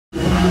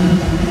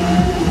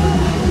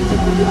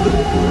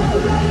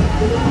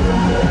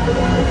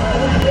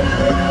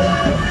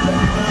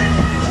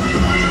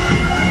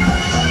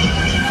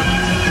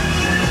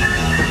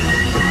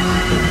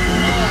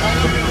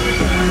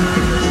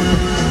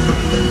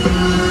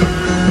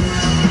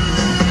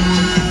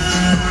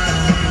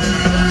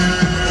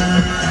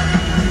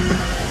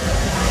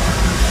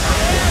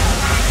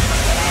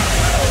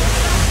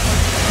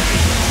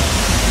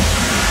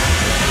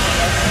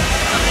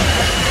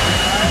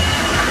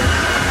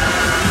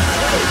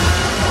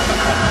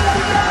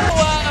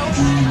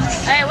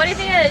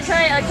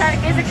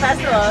Electronic Music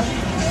Festival.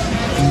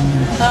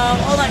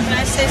 Hold on, can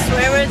I say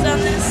swear words on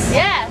this?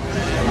 Yeah.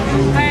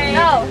 Alright.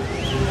 No.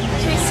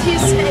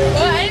 Excuse me.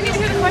 Well, I didn't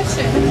even hear the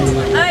question.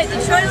 Alright,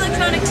 Detroit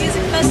Electronic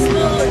Music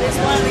Festival is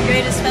one of the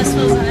greatest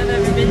festivals I've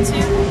ever been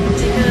to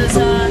because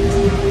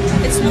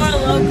it's more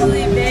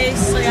locally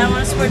based. Like I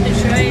want to support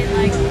Detroit and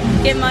like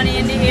get money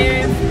into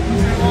here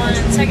for one.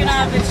 And second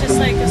off, it's just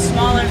like a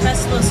smaller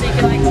festival, so you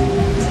can like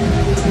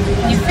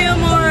you feel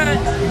more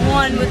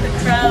one with the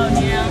crowd,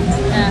 you know?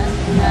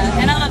 Yeah.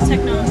 And I love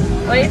techno.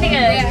 What do you think of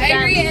Yeah, I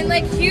agree. And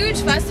like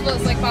huge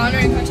festivals like Bonner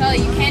and Coachella,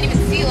 you can't even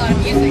see a lot of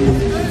music.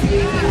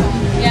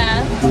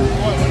 Yeah.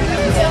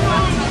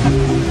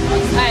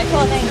 Alright,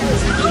 cool, thanks.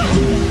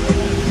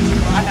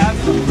 I have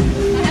some.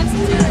 I have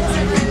some too. I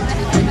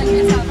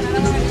don't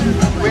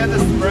know. We have the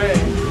spray.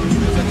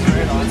 There's a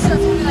spray on.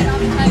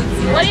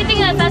 What do you think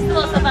of the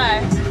festival so far?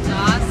 It's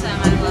awesome.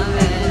 I love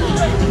it.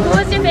 Who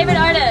was your favorite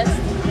artist?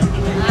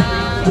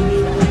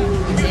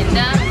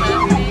 Linda,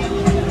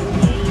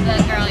 the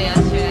girl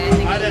yesterday.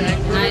 I think.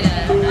 I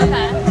did.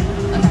 Okay.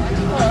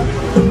 Cool.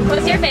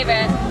 What's your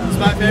favorite? It's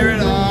my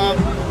favorite. I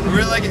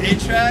really like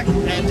 8-Track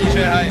and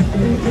DJ Hype.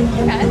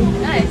 Okay,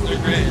 nice.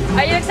 They're great.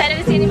 Are you excited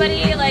to see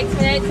anybody like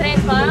today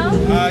and tomorrow?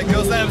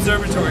 Ghost Night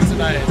Observatory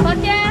tonight. Fuck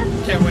yeah.